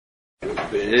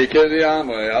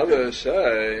The others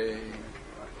say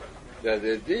that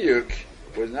the diuk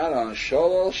was not on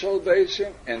sholol shol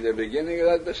beisim in the beginning of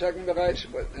that the second Beraisa,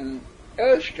 but in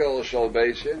eshkol shol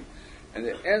beisim in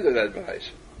the end of that Beraisa.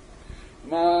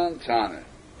 Man Tana.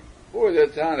 Who was the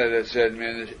Tana that said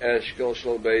min eshkol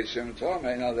shol beisim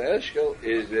tamei? Now the eshkol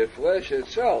is the flesh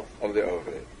itself of the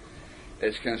ovary.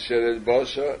 It's considered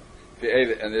bosa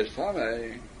and this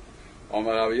tamei.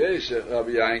 Omar Rav Yosef,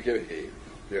 Rabbi Yaakov,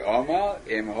 the Omar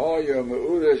imho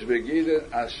yomuudas begiden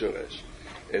asuras.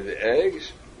 If the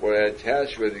eggs were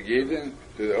attached with the gidin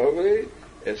to the ovary,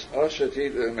 it's usher to eat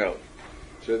the milk.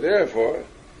 So therefore,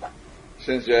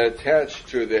 since they're attached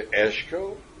to the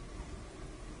eshkol,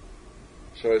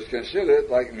 so it's considered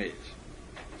like meat.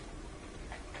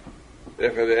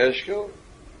 Therefore the eshkol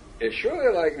is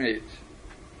surely like meat.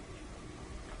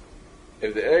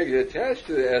 If the egg is attached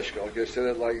to the eshkol,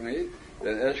 considered like meat,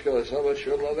 then eshkol is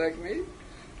surely like meat,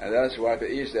 and that's why if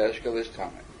it eats the eshkol is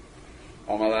tamei.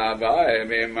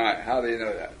 Abayye, how do you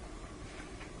know that?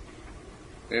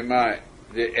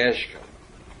 The eshkol.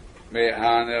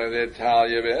 Kahana, the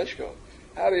talia eshkol.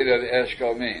 How do you know the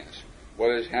eshkol means?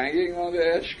 What is hanging on the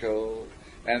eshkol,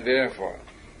 and therefore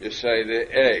you say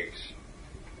the eggs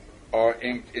are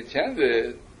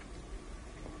intended.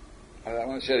 I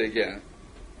want to say it again.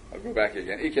 I'll go back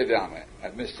again. Ikedame. I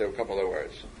missed a couple of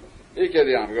words.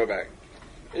 Ikedame, go back.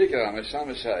 Ikedame,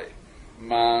 some say,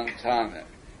 man tane,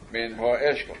 min ho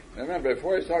eshkol. Remember,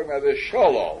 before he's talking about the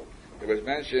sholol, it was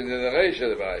mentioned in the Reisha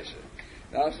of the Beraisa.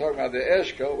 Now he's talking about the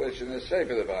eshkol, which is in the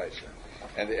Sefer of the Beraisa.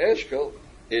 And the eshkol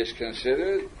is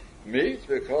considered meat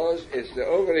because it's the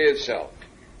ovary itself.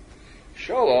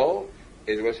 Sholol,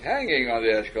 it was hanging on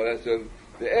the eshkol, that's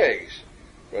the eggs.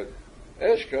 But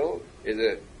eshkol is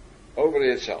the ovary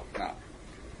itself. Now,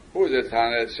 who is the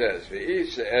Tana that says, he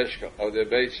eats the eshkol of the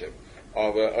Beitzah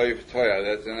of oif toya,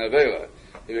 that's the neveilah,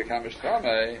 he becomes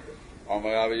tamei.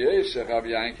 Omar Rav Yosef, Rabbi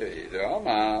Yaakov, the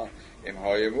Omar, im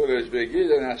hoyemudas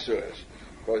begiden asuras.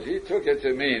 Because he took it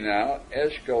to mean now,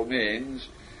 eshkol means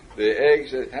the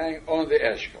eggs that hang on the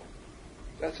eshkol.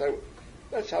 That's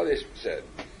how they said.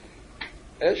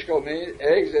 Eshkol means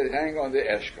eggs that hang on the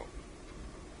eshkol.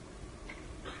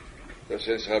 So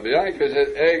since Rabbi Yaakov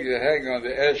said eggs that hang on the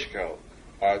eshkol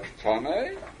are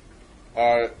tamei,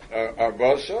 are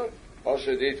bosa,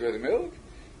 also eat with milk,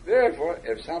 therefore,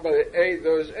 if somebody ate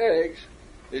those eggs,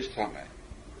 it's tamei.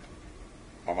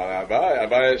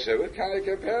 Abayye said, what kind of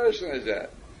comparison is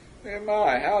that?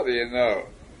 How do you know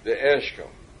the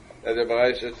eshkol that the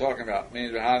Beraisa is talking about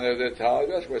means behind the tal?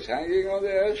 That's what's hanging on the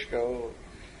eshkol.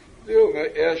 The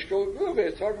eshkol group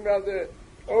is talking about the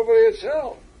ovary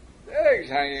itself. The eggs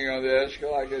hanging on the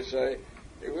eshkol, I can say,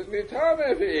 it would be tamei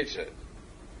if he eats it.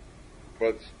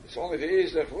 But it's only if he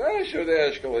eats the flesh of the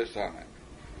eshkol is tamei.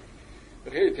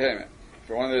 But he tame it. If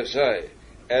you want to say,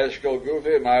 eshkol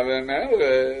gufi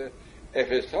ma'avemele,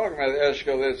 if it's talking about the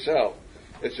eshkol itself,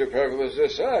 it's superfluous to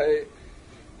say,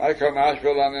 I come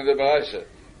ashbelan in the Beraisa.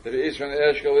 If he eats from the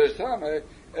eshkol is tamei,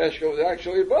 eshkol is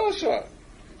actually basa.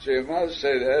 So you must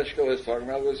say the eshkol is talking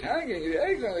about what's hanging, the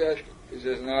eggs on the eshkol. He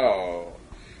says, no.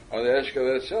 On the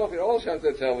eshkol itself, you also have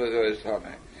to tell that it is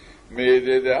tamei.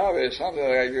 Something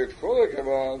like the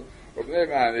kulakavan, of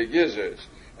the gizzards,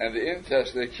 and the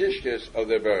intestines, the kishkis of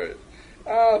the bird.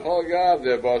 They're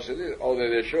basa, although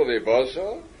they're surely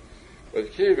basa,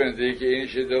 but kiven diki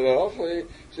inshi,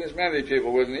 since many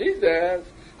people wouldn't eat that,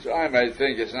 so I might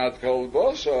think it's not called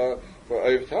basa for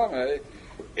oif tamei,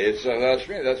 it's a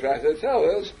lashmin. That's what I have to tell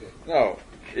us. No,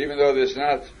 even though there's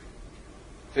not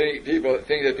things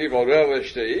that people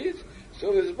relish to eat,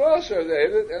 still there's basa, they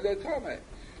ate it, and they're tamei.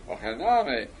 Or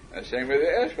hanami, and same with the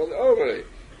eshkol, the ovary.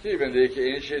 Kiven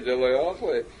diki inshi,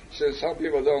 since some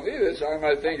people don't eat it, so I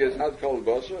might think it's not called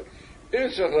basa,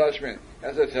 it's a lashmin.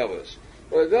 That's to tell us.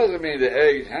 Well, it doesn't mean the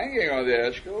eggs hanging on the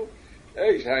eshkol.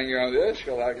 Eggs hanging on the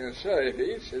eshkol, I can say, if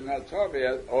he eats it, not tamei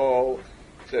at all.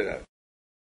 Say that.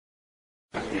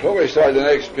 Before we start the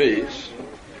next piece,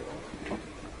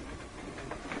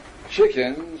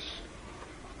 chickens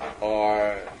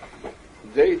are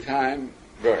daytime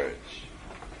birds.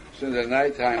 As soon as the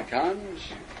nighttime comes,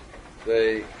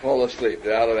 they fall asleep.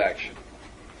 They're out of action.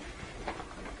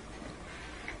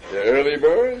 They're early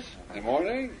birds in the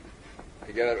morning.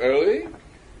 They get up early.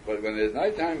 But when the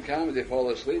nighttime comes, they fall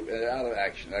asleep and they're out of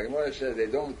action. Like Gemara says, they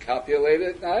don't copulate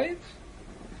at night,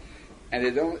 and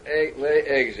they don't lay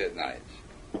eggs at night.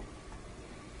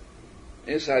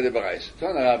 Inside the Beraisa,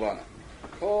 Tana Rabbana,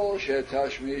 Kol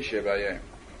Shetashmi Shebayim,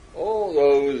 all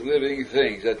those living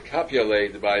things that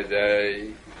copulate by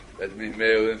day, that means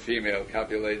male and female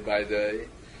copulate by day,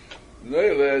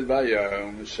 Noiled by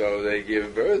Yom, so they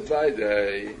give birth by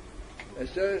day,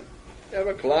 Instead, you have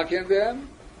a clock in them,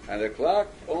 and the clock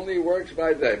only works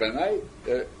by day. By night,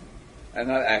 they're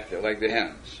not active, like the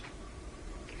hens.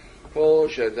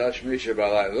 Those are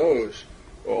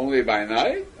only by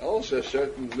night. Also,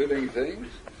 certain living things,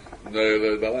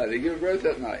 they give birth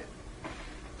at night.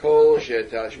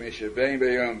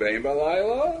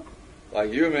 Like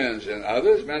humans and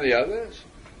others, many others.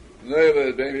 Now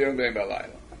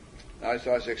he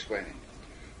starts explaining.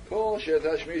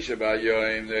 Tanagelas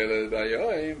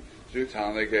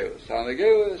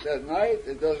at night,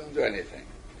 it doesn't do anything.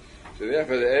 So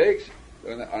therefore the eggs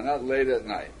are not laid at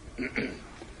night.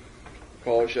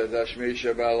 That's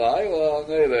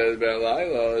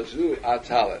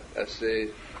the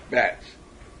bats.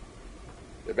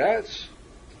 The bats,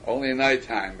 only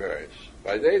nighttime birds.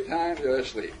 By daytime, they're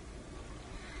asleep.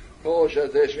 Humans,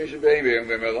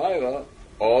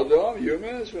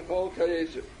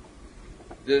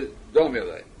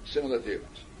 domulate, similar to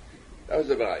humans. That was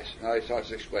the Beraisa. Now he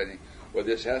starts explaining what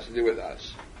this has to do with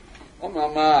us. We learn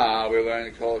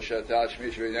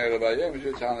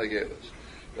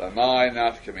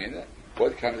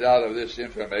what comes out of this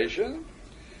information?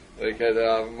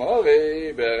 Rav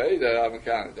Mari, brei Rav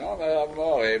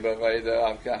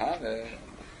Kahana.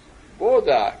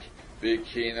 Bodak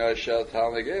bikina shel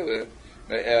tanagelim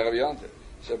me'erev Yom Tov.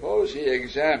 Suppose he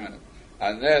examined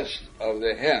a nest of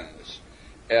the hens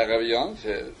erev Yom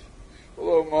Tov.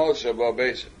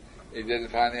 He didn't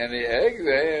find any egg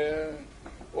there.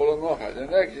 The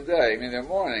next day, in the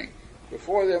morning,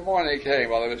 before the morning came,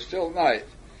 while it was still night,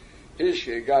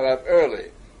 he got up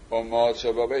early. Found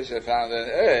an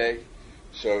egg,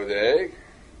 so the egg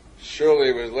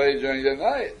surely was laid during the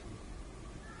night.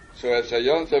 So it's a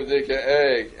Yom Tov Dika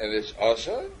egg, and it's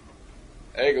also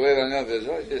egg laid on Yom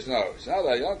Tov. It's not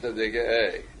a Yom Tov Dika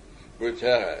egg.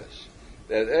 Buteres.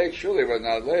 That egg surely was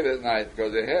not laid at night,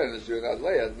 because the hens do not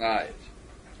lay at night.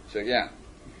 So again,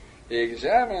 he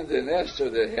examined the nest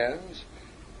of the hens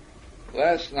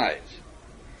last night.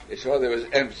 He saw that it was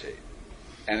empty.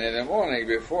 And in the morning,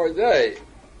 before day,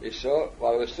 he saw,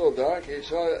 while it was still dark, he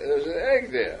saw there was an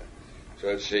egg there. So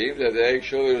it seemed that the egg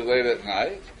surely was laid at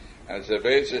night, and it's a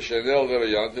Beitzah Daf of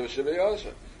Yom Tov should be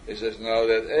also. He says, no,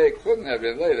 that egg couldn't have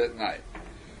been laid at night.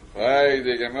 He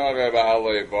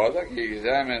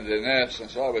examined the nest and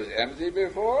saw it was empty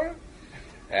before,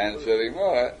 and so the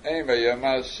Gemara, you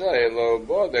must say, lo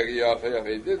bodek yafeh,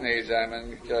 he didn't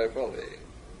examine carefully.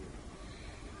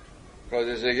 Because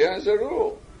it's against the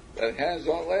rule that hens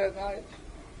don't lay at night.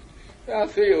 And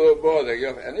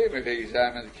even if he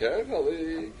examined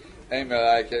carefully,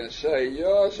 I can say,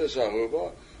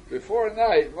 before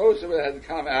night, most of it had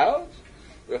come out,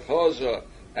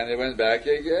 and it went back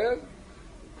again.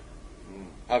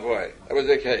 Abayye. That was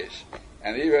the case.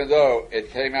 And even though it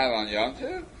came out on Yom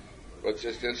Tov, which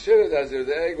is considered as if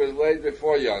the egg was laid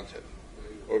before Yom Tov.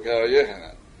 Or Rav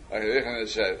Yosef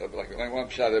said, like only one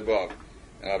shot above.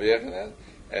 And Rav Yosef,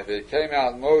 if it came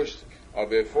out most or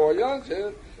before Yom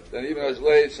Tov, then even though it's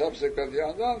laid subsequent to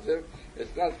Yom Tov,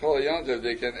 it's not called a Yom Tov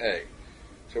Dikan egg.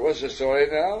 So what's the story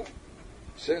now?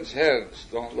 Since hens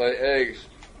don't lay eggs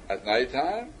at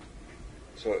nighttime,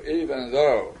 so even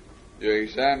though you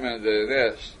examined the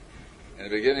nest in the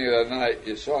beginning of the night,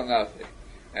 you saw nothing,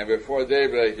 and before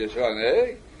daybreak you saw an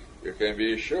egg, you can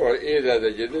be sure either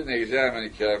that you didn't examine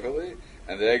it carefully,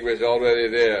 and the egg was already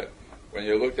there when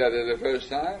you looked at it the first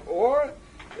time, or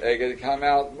the egg had come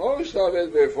out, most of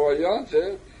it before Yom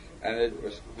Tov, and it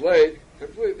was laid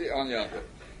completely on Yom Tov.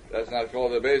 That's not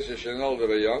called the Beitzah Daf of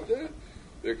Yom Tov,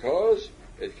 because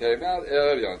it came out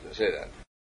Erev Yom Tov. Say that.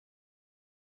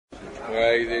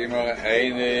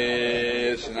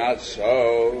 It's not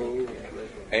so.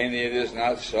 It is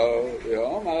not so.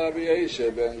 Omar Rabbi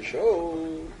Yosef ben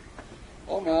Shol.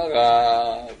 Omar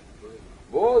Rav.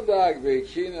 Bodak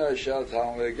b'kina shel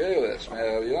tamei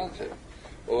me'erev Yom Tov.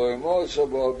 U'lemotza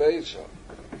bo Beitzah.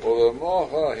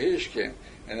 U'lemocha hishkim.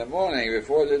 In the morning,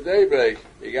 before the daybreak,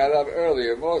 he got up early.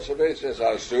 U'lemotza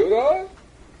Beitzah asura.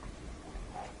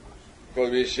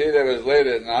 Because we see that it was late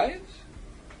at night.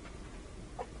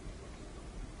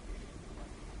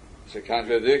 It's a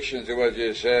contradiction to what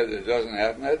you said. It doesn't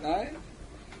happen at night.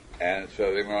 And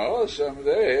so the Ma'osam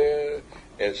there,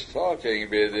 it's talking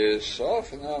with this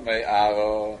sofna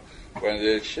me'aro, when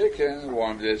the chicken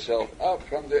warmed itself up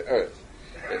from the earth.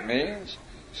 It means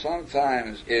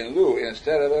sometimes in lieu,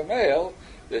 instead of a male,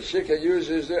 the chicken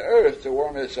uses the earth to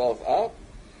warm itself up,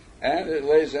 and it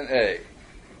lays an egg.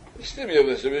 The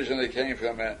stimulus originally came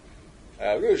from a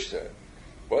rooster,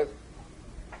 but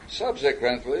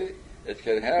subsequently it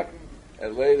can happen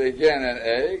and laid again an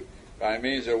egg by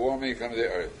means of warming from the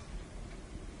earth.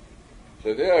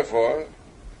 So therefore,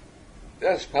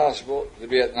 that's possible to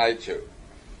be at night too.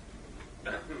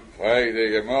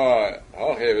 The Gemara,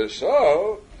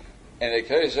 so, in the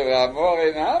case of Rav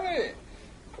Mari Nami,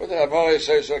 what did Rav Mari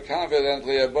say so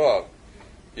confidently above?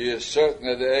 He is certain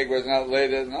that the egg was not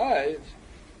laid at night.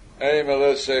 That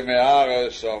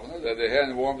the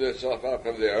hen warmed itself up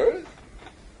from the earth.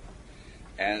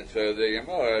 And for the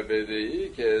Gemara,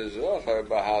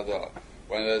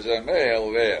 when there's a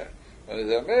male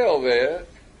there,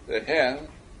 the hen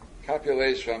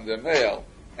copulates from the male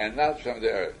and not from the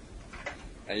earth.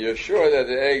 And you're sure that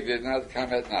the egg did not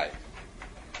come at night.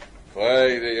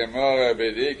 The Gemara,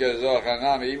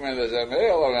 even when there's a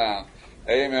male around,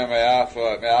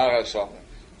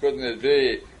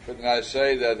 couldn't I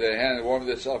say that the hen warmed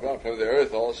itself up from the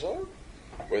earth also,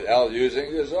 without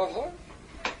using the zohar?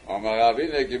 We have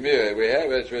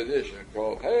a tradition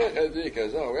called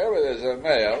wherever there's a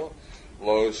male,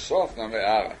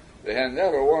 the hen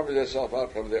never warmed itself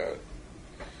up from the earth.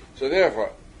 So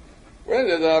therefore, when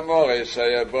did Rav Mari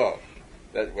say above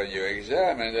that when you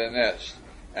examined the nest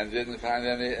and didn't find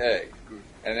any egg,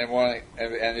 and in morning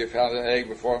and you found an egg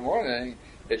before morning,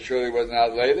 it surely was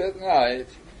not late at night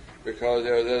because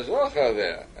there was a zohar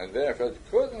there, and therefore it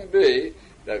couldn't be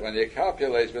that when he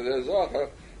copulates with a zohar,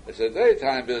 it's a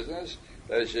daytime business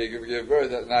that she could give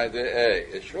birth at night the egg.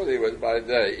 It surely was by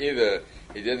day. Either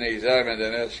he didn't examine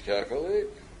the nest carefully,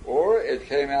 or it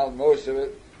came out most of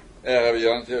it Erev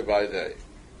Yom Tov by day.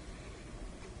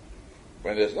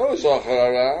 When there's no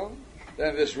zohar around,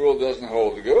 then this rule doesn't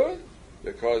hold good,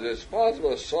 because it's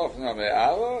possible to soften a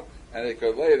me'ala, and it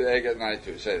could lay the egg at night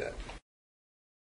too. Say that.